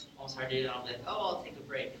almost hard to do it. I'll be like, oh, I'll take a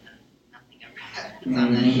break, and then nothing ever happens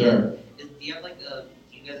on that. Sure. Do you have like do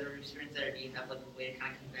you guys ever experience that, or do you have like a way to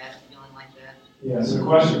kind of combat a feeling like that? Yeah, so the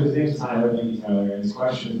question, his name's Tyler, thank you Tyler, and his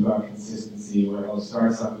question is about consistency, where he'll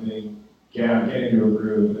start something, get into a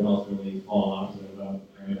groove, and then ultimately fall off of it about,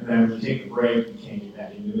 right? And then when you take a break, you can't get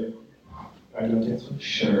back into it. Do you want to answer?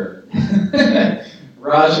 Sure.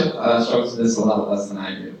 Raj struggles with this a lot less than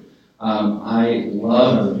I do. I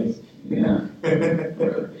love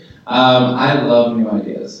I love new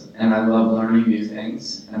ideas, and I love learning new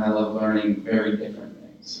things, and I love learning very different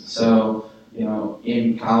things. So,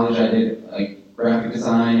 in college I did like graphic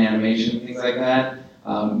design, animation, things like that.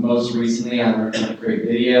 Most recently I learned how to create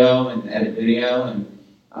video and edit video, and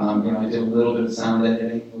I did a little bit of sound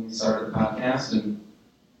editing when we started the podcast, and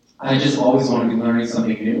I just always want to be learning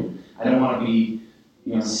something new. I don't want to be,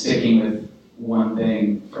 sticking with one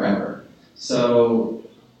thing forever. So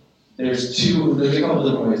there's a couple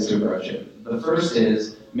different ways to approach it. The first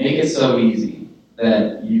is make it so easy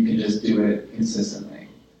that you can just do it consistently,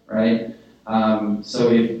 right?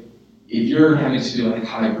 So if you're having to do like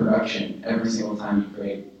high production every single time you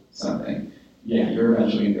create something, yeah, you're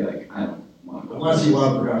eventually gonna be like, I don't want to. Unless you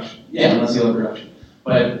love production. Yeah, unless you love production.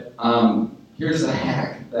 But here's a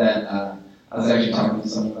hack that I was actually talking to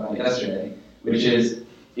someone about yesterday, which is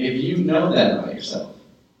if you know that about yourself,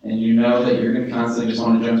 and you know that you're going to constantly just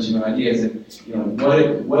want to jump to new ideas, and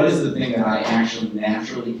what is the thing that I actually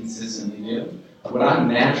naturally consistently do? What I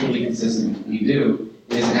naturally consistently do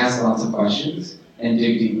is ask lots of questions and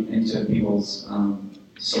dig deep into people's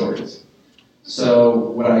stories. So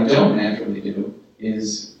what I don't naturally do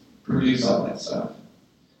is produce all that stuff.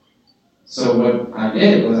 So what I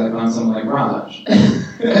did was I found someone like Raj,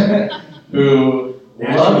 who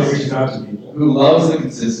loves the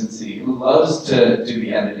consistency, who loves to do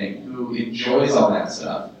the editing, who enjoys all that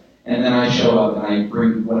stuff. And then I show up and I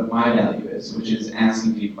bring what my value is, which is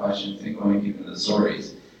asking deep questions and going deep into the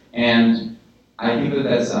stories. And I think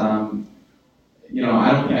that's, I don't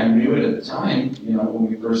think I knew it at the time, when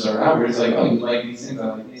we first started out, we were just like, oh, you like these things, I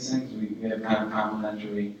like these things. We have kind of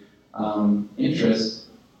complementary interests.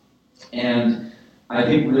 And I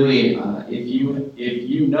think really, if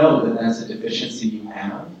you know that that's a deficiency you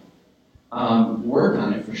have, work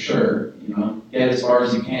on it for sure. Get as far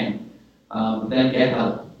as you can. Then get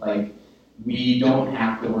help. Like we don't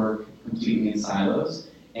have to work completely in silos.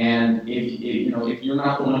 And if you're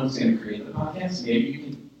not the one who's going to create the podcast,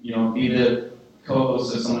 maybe you can be the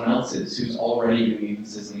co-host of someone else's who's already doing it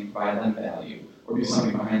consistently, provide them value, or do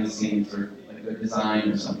something behind the scenes, or like their design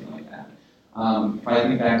or something like that. If I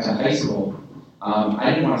think back to high school, I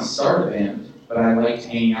didn't want to start a band, but I liked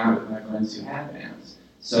hanging out with my friends who had bands.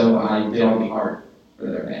 So I did all the art for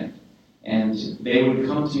their band. And they would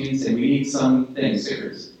come to me and say, we need some things,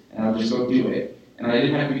 stickers. And I would just go do it. And I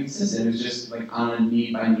didn't have to be consistent. It was just like on a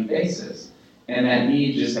need-by-need basis. And that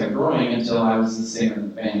need just kept growing until I was the singer in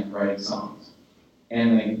the band writing songs.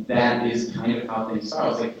 And like that is kind of how things started. I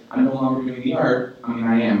was like, I'm no longer doing the art. I mean,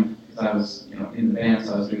 I am, because I was in the band,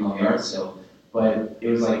 so I was doing all the art still. But it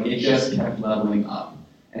was like, it just kept leveling up.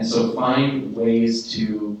 And so find ways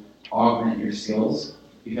to augment your skills,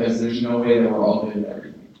 because there's no way that we're all good at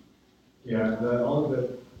everything. Yeah,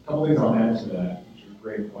 the couple things I'll add to that, which are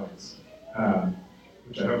great points,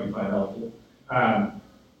 which I hope you find helpful,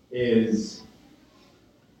 is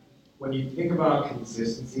when you think about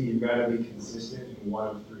consistency, you've got to be consistent in one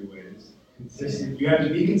of three ways. You have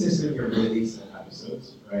to be consistent in your release of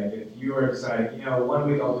episodes, right? If you are deciding,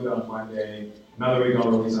 1 week I'll do it on Monday, another week I'll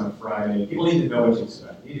release on Friday, people need to know what to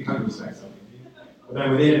expect. You need to come to expect something. But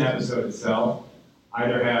then within an episode itself,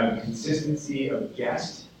 either have consistency of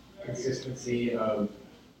guest, consistency of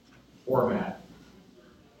format.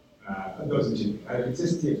 Those are two. Either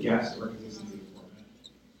consistency of guest or consistency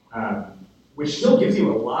of format. Which still gives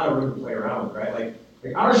you a lot of room to play around with, right?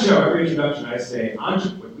 Like our show, every introduction I say,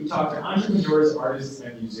 we talk to entrepreneurs, artists,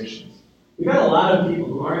 and musicians. We've got a lot of people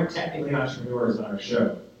who aren't technically entrepreneurs on our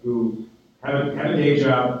show, who have a day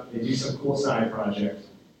job, they do some cool side project,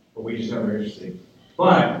 but we just know they're interesting.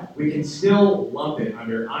 But we can still lump it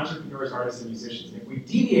under entrepreneurs, artists, and musicians. And if we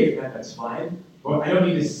deviate from that, that's fine. But I don't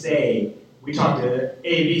need to say, we talk to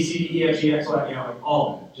A, B, C, D, E, F, G, X, Y, like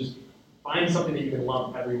all of it. Just find something that you can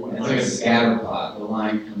lump everyone. It's like a scatter plot. The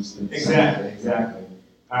line comes to the Exactly.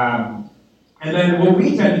 And then what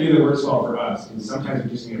we tend to do that works well for us is sometimes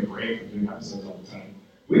we just need a break from doing episodes all the time.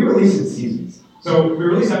 We release in seasons. So we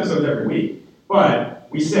release episodes every week, but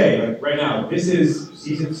we say, like right now, this is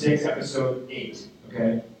season 6, episode 8,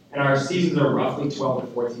 okay? And our seasons are roughly 12 to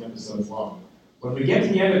 14 episodes long. When we get to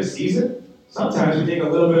the end of the season, sometimes we take a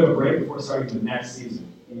little bit of a break before starting the next season.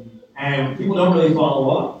 And people don't really fall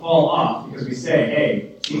off because we say,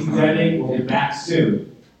 hey, season's ending, we'll be back soon.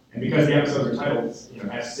 And because the episodes are titled,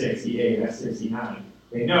 S6, E8, S6, E9,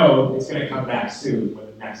 they know it's going to come back soon when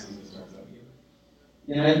the next season starts up again.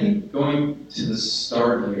 Yeah, I think going to the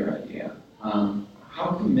start of your idea, how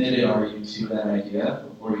committed are you to that idea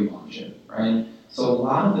before you launch it, right? So a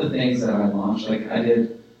lot of the things that I launched, like I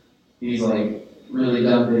did these like really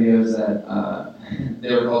dumb videos that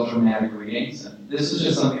they were called dramatic readings. This is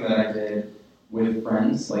just something that I did with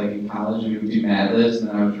friends, like in college we would do Mad Libs and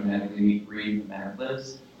then I would dramatically read the Mad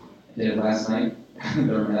Libs. I did it last night.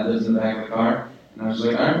 There were Mad Libs in the back of the car. And I was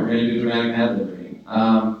like, all right, we're going to do dramatic Mad Lib reading.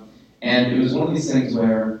 And it was one of these things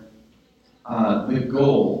where the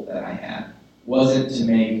goal that I had wasn't to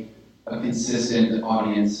make a consistent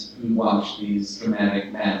audience who watched these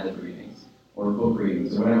dramatic Mad Lib readings or book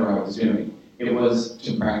readings or whatever I was doing. It was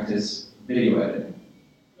to practice video editing.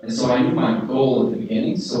 And so I knew my goal at the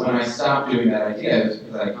beginning. So when I stopped doing that idea, it was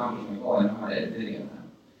because I accomplished my goal. I know how to edit video now.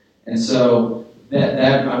 And so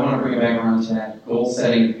that I want to bring it back around to that goal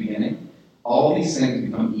setting at the beginning. All these things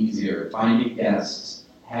become easier. Finding guests,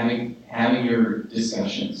 having your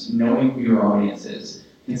discussions, knowing who your audience is,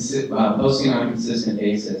 posting on a consistent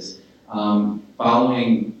basis,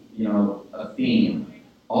 following a theme.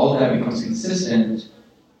 All of that becomes consistent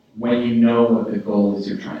when you know what the goal is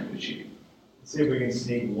you're trying to achieve. Let's see if we can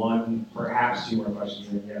sneak one, perhaps 2 more questions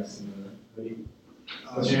in. Yes, in the hoodie.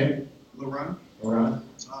 What's your name? Laurent. Laurent.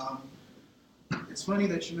 It's funny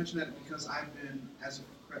that you mentioned that because I've been, as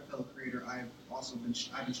a fellow creator, I've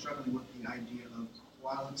been struggling with the idea of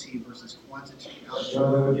quality versus quantity.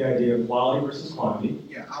 Struggling with the idea of quality versus quantity.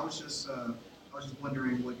 Yeah, I was just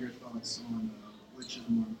wondering what your thoughts on which is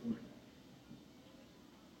more important.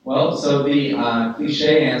 Well, so the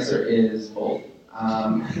cliche answer is both.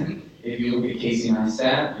 If you look at Casey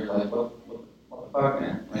Neistat, you're like, what the fuck,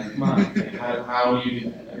 man? Like, come on, like, how do you do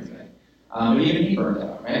that every day? But even he burned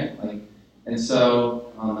out, right? And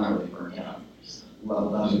so, well, not really burned out, just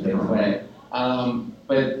leveled up in a different way.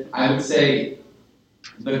 But I would say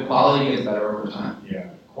the quality is better over time. Yeah,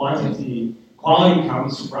 quality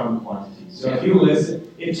comes from quantity. So if you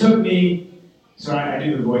listen, it took me, so I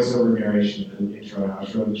do the voiceover narration for the intro and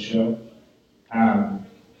outro of the show.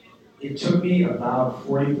 It took me about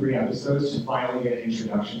 43 episodes to finally get an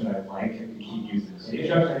introduction that I like and to keep using. So the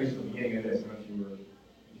introduction I used at the beginning of this, I don't know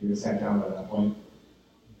if you were sat down by that point.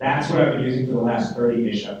 That's what I've been using for the last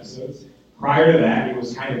 30-ish episodes. Prior to that, it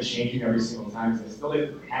was kind of changing every single time because I still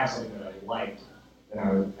didn't have something that I liked,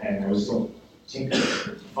 and I was still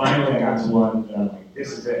tinkering. Finally, I got to one that I'm like,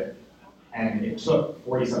 this is it. And it took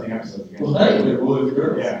 40-something episodes to get Well, hey, there was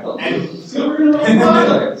girls. Yeah. And discovering our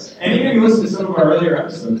products. And even if you listen to some of our earlier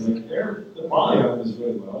episodes, like the quality of them is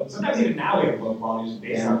really low. And sometimes even now we have low quality just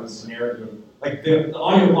based on the scenario. Like the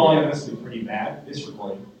audio quality on this is pretty bad, this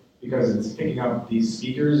recording, because it's picking up these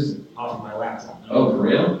speakers off of my laptop. Oh, for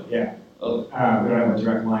real? Yeah. Oh. We don't have a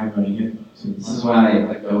direct line running in. This is why I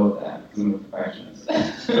let go with that, because I'm a perfectionist.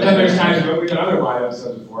 But then there's times we've done other live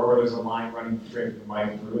episodes before where there's a line running straight from the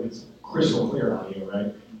mic through and it's crystal clear audio,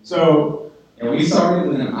 right? So And we started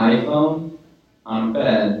with an iPhone on a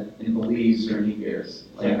bed in Belize drinking beers.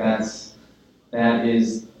 Like that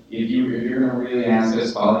is, if you're gonna really ask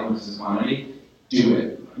us quality versus quantity, do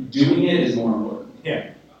it. Doing it is more important.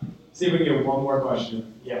 yeah. See if we can get one more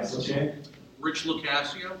question. Yeah, so Shane? Rich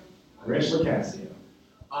Lucasio. Rich Lucasio.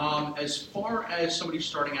 As far as somebody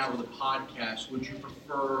starting out with a podcast, would you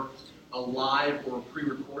prefer a live or a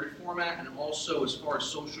pre-recorded format? And also, as far as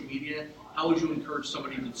social media, how would you encourage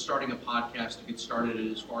somebody that's starting a podcast to get started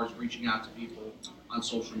as far as reaching out to people on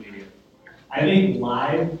social media? I think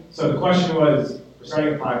live, so the question was, we're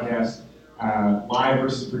starting a podcast, live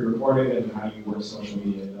versus pre-recorded, and how do you work social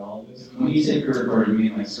media into all of this? When you say pre-recorded, you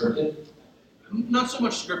mean like scripted? Not so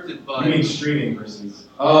much scripted, but You mean streaming versus?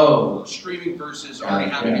 Oh, streaming versus already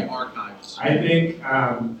having Yeah. it archived. I think,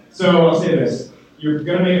 so I'll say this, you're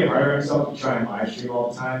gonna make it harder on yourself to try and live stream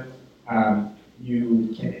all the time.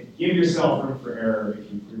 You can give yourself room for error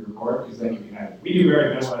if you pre-record, because then you can have, we do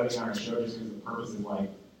very minimal editing on our show just because the purpose is like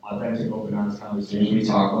authentic, open, honest conversation. we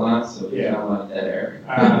talk a lot, so there's Yeah. not a lot of dead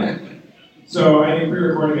air. So I think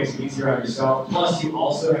pre-recording makes it easier on yourself. Plus, you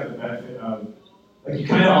also have the benefit of, like, you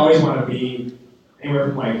kind of always want to be anywhere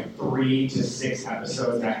from like 3 to 6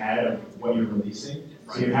 episodes ahead of what you're releasing.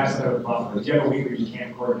 So you have some type of buffer. If you have a week where you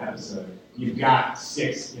can't record an episode, you've got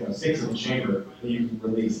 6 in the chamber that you can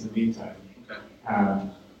release in the meantime. Okay.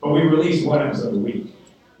 But we release 1 episode a week.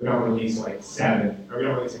 We don't release like 7, or we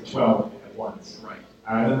don't release like 12 at once. Right.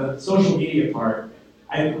 Then the social media part,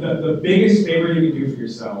 the biggest favor you can do for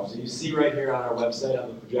yourself, so you see right here on our website on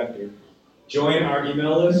the projector, join our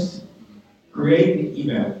email list, create an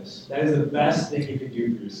email list. That is the best thing you can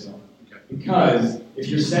do for yourself. Okay. Because if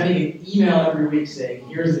you're sending an email every week saying,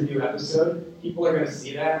 here's the new episode, people are going to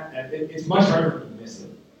see that, and it's much harder for them to miss it.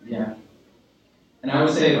 Yeah. And I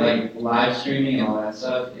would say like live streaming and all that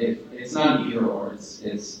stuff, it's not an either or,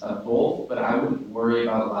 it's a both, but I wouldn't worry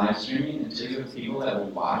about live streaming until you have people that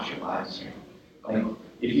will watch your live stream. Like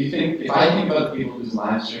if I think about the people whose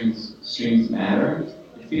live streams matter,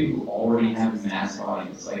 it's people who already have a massive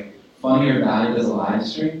audience. Like Funny or Die does a live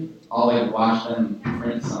stream, I'll like watch them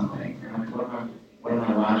print something. I'm like, what am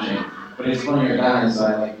I watching? But it's Funny or Die,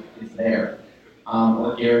 so it's there.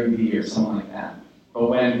 Or Gary Vee or something like that. But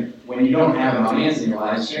when you don't have an audience and you're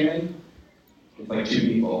live streaming, it's like 2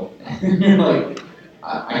 people. You're like,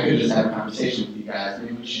 I could just have a conversation with you guys.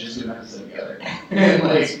 Maybe we should just do an episode together.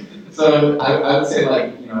 And so I would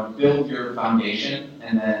say build your foundation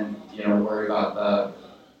and then worry about the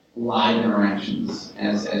live interactions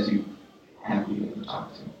as you have people to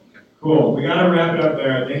talk to. Cool. We got to wrap it up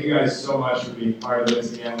there. Thank you guys so much for being part of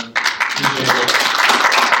this again. Appreciate it.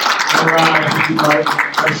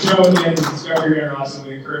 Our show again is Discover Your Inner Awesome.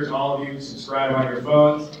 We encourage all of you to subscribe on your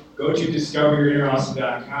phones. Go to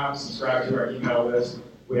discoveryourinnerawesome.com, subscribe to our email list.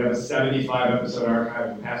 We have a 75 episode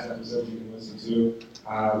archive of past episodes you can listen to.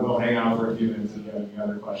 We'll hang out for a few minutes if you have any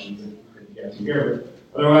other questions that you couldn't get to here.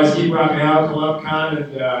 But otherwise, keep rocking out,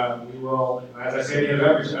 ColumCon, and we will, as I say at the end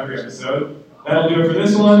of every episode, that'll do it for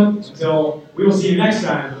this one. Until we will see you next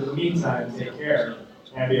time. But in the meantime, take care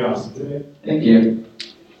and be awesome today. Thank you.